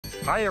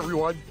Hi,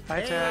 everyone.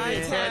 Hi,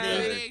 Teddy. Hi,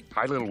 Teddy.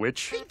 Hi, little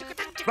witch.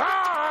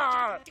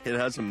 Ah! It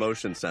has a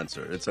motion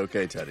sensor. It's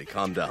okay, Teddy.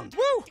 Calm down.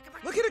 Woo!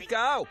 Look at it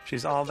go.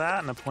 She's all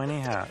that and a pointy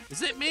hat.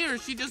 Is it me, or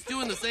is she just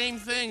doing the same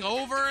thing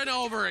over and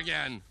over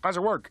again? How's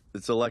it work?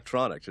 It's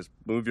electronic. Just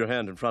move your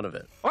hand in front of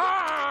it.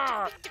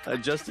 Ah! I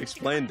just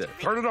explained it.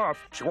 Turn it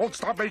off. She won't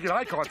stop making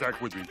eye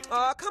contact with me.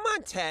 Oh, come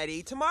on,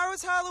 Teddy.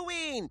 Tomorrow's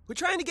Halloween. We're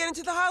trying to get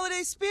into the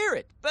holiday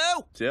spirit.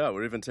 Boo! Yeah,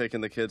 we're even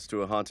taking the kids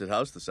to a haunted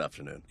house this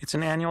afternoon. It's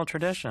an annual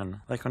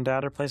tradition, like when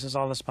Dad replaces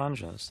all the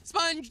sponges.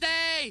 Sponge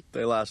day!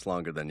 They last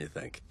longer than you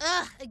think.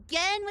 Ugh,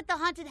 again with the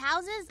haunted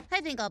houses?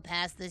 I think I'll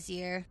pass this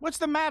year. What's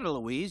the matter,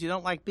 Louise? You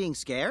don't like being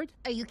scared?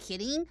 Are you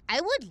kidding?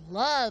 I would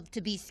love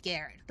to be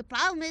scared. The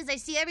problem is I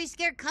see every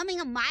scare coming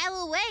a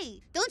mile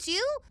away. Don't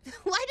you?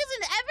 Why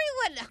doesn't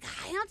everyone...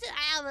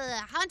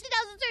 Haunted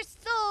houses are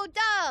so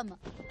dumb.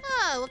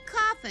 Oh, a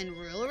coffin.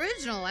 Real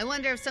original. I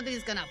wonder if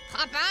something's gonna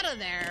pop out of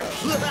there.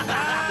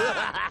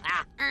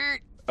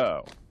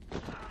 Oh.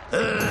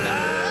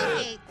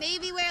 Okay,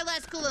 maybe wear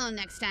less cologne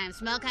next time.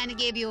 Smell kind of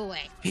gave you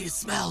away. He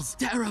smells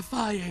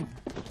terrifying.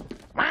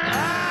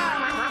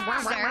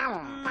 Sir,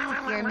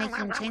 you're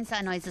making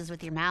chainsaw noises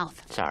with your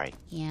mouth. Sorry.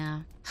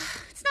 Yeah.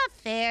 It's not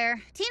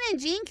fair. Tina and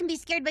Jean can be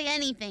scared by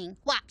anything.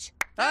 Watch.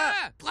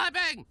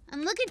 Clapping!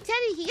 And look at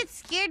Teddy. He gets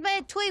scared by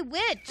a toy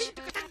witch.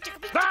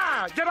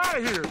 Ah! Get out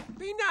of here!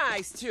 Be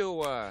nice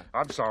to her.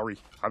 I'm sorry.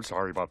 I'm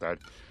sorry about that.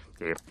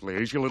 There,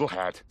 lazy little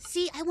hat.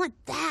 See, I want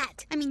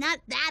that. I mean, not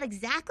that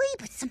exactly,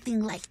 but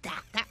something like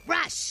that. That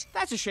rush.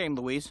 That's a shame,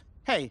 Louise.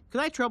 Hey,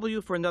 could I trouble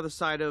you for another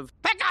side of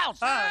pickles?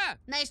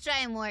 Nice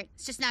try, Mort.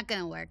 It's just not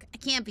gonna work. I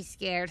can't be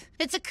scared.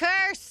 It's a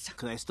curse.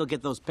 Could I still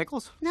get those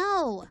pickles?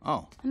 No.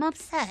 Oh. I'm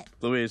upset.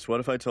 Louise, what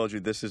if I told you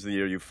this is the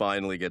year you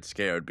finally get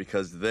scared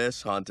because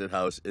this haunted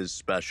house is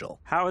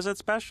special? How is it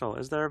special?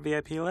 Is there a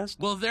VIP list?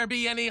 Will there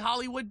be any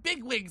Hollywood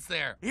bigwigs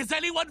there? Is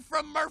anyone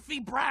from Murphy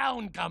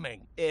Brown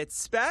coming? It's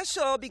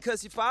special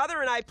because your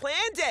father and I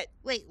planned it.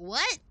 Wait,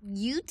 what?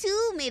 You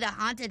two made a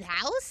haunted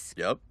house?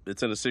 Yep,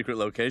 it's in a secret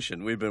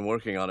location. We've been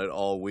working on it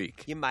all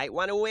week. You might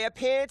want to wear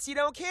pants you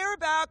don't care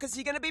about because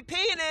you're going to be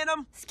peeing in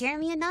them. Scare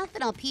me enough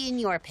and I'll pee in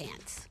your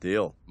pants.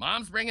 Deal.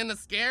 Mom's bringing the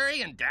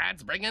scary and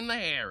Dad's bringing the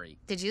hairy.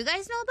 Did you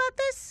guys know about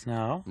this?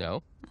 No.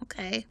 No?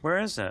 Okay. Where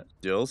is it?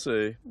 You'll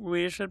see.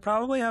 We should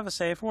probably have a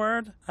safe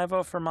word. I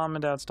vote for Mom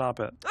and Dad stop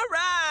it. All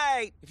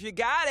right. If you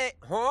got it,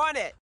 horn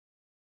it.